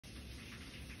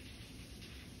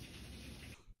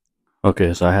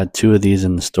Okay, so I had 2 of these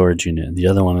in the storage unit. The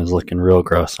other one is looking real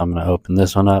gross. I'm going to open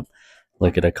this one up,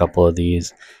 look at a couple of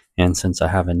these. And since I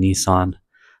have a Nissan, I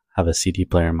have a CD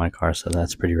player in my car, so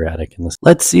that's pretty radic. And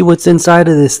let's see what's inside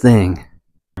of this thing.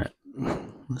 All right,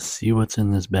 let's see what's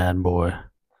in this bad boy.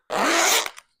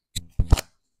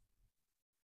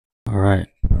 All right.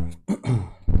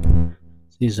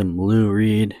 See some Lou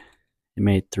Reed. He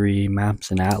made 3 maps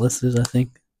and atlases, I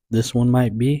think this one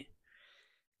might be.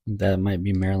 That might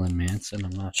be Marilyn Manson,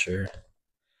 I'm not sure.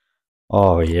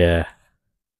 Oh yeah.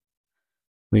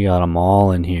 We got them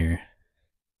all in here.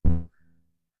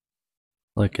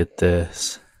 Look at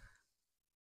this.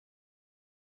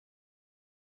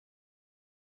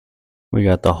 We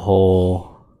got the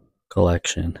whole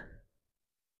collection.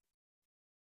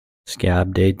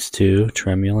 Scab Dates 2,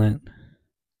 Tremulant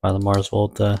by the Mars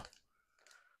Volta.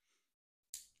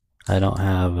 I don't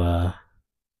have a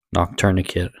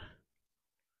Nocturnicate.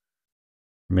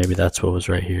 Maybe that's what was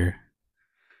right here.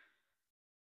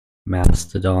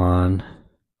 Mastodon.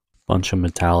 Bunch of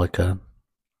Metallica.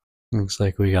 Looks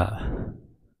like we got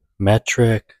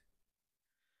Metric.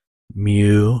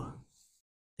 Mew. I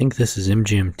think this is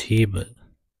Mgmt, but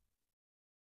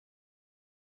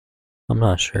I'm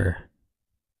not sure.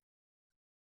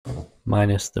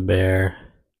 Minus the Bear.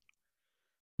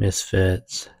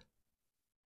 Misfits.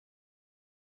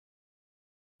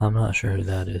 I'm not sure who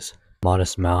that is.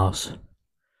 Modest Mouse.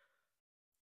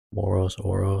 Moros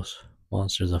Oros.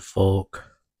 Monsters of Folk.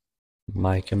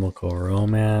 My Chemical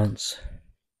Romance.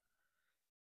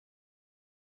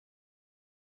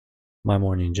 My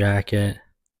Morning Jacket.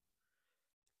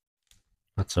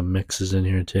 Got some mixes in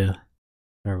here too.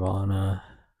 Nirvana.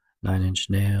 9 Inch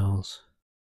Nails.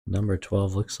 Number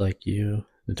 12 Looks Like You.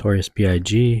 Notorious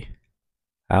B.I.G.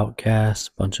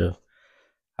 OutKast. Bunch of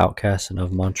OutKast and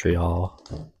of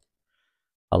Montreal.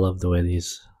 I love the way the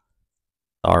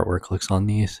artwork looks on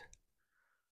these.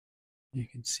 You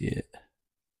can see it.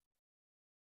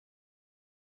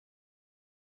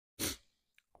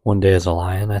 One Day as a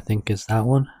Lion, I think, is that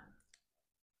one.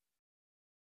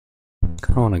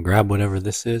 Kind of want to grab whatever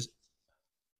this is.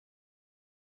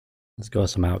 Let's go with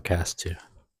some OutKast too.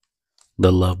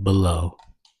 The Love Below.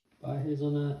 Bye,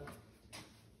 Hazelnut.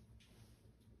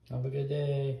 Have a good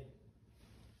day.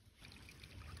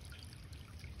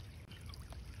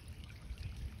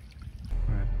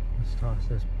 Alright, let's toss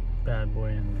this bad boy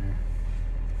in there.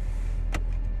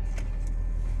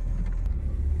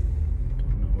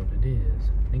 Don't know what it is.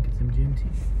 I think it's Mgmt.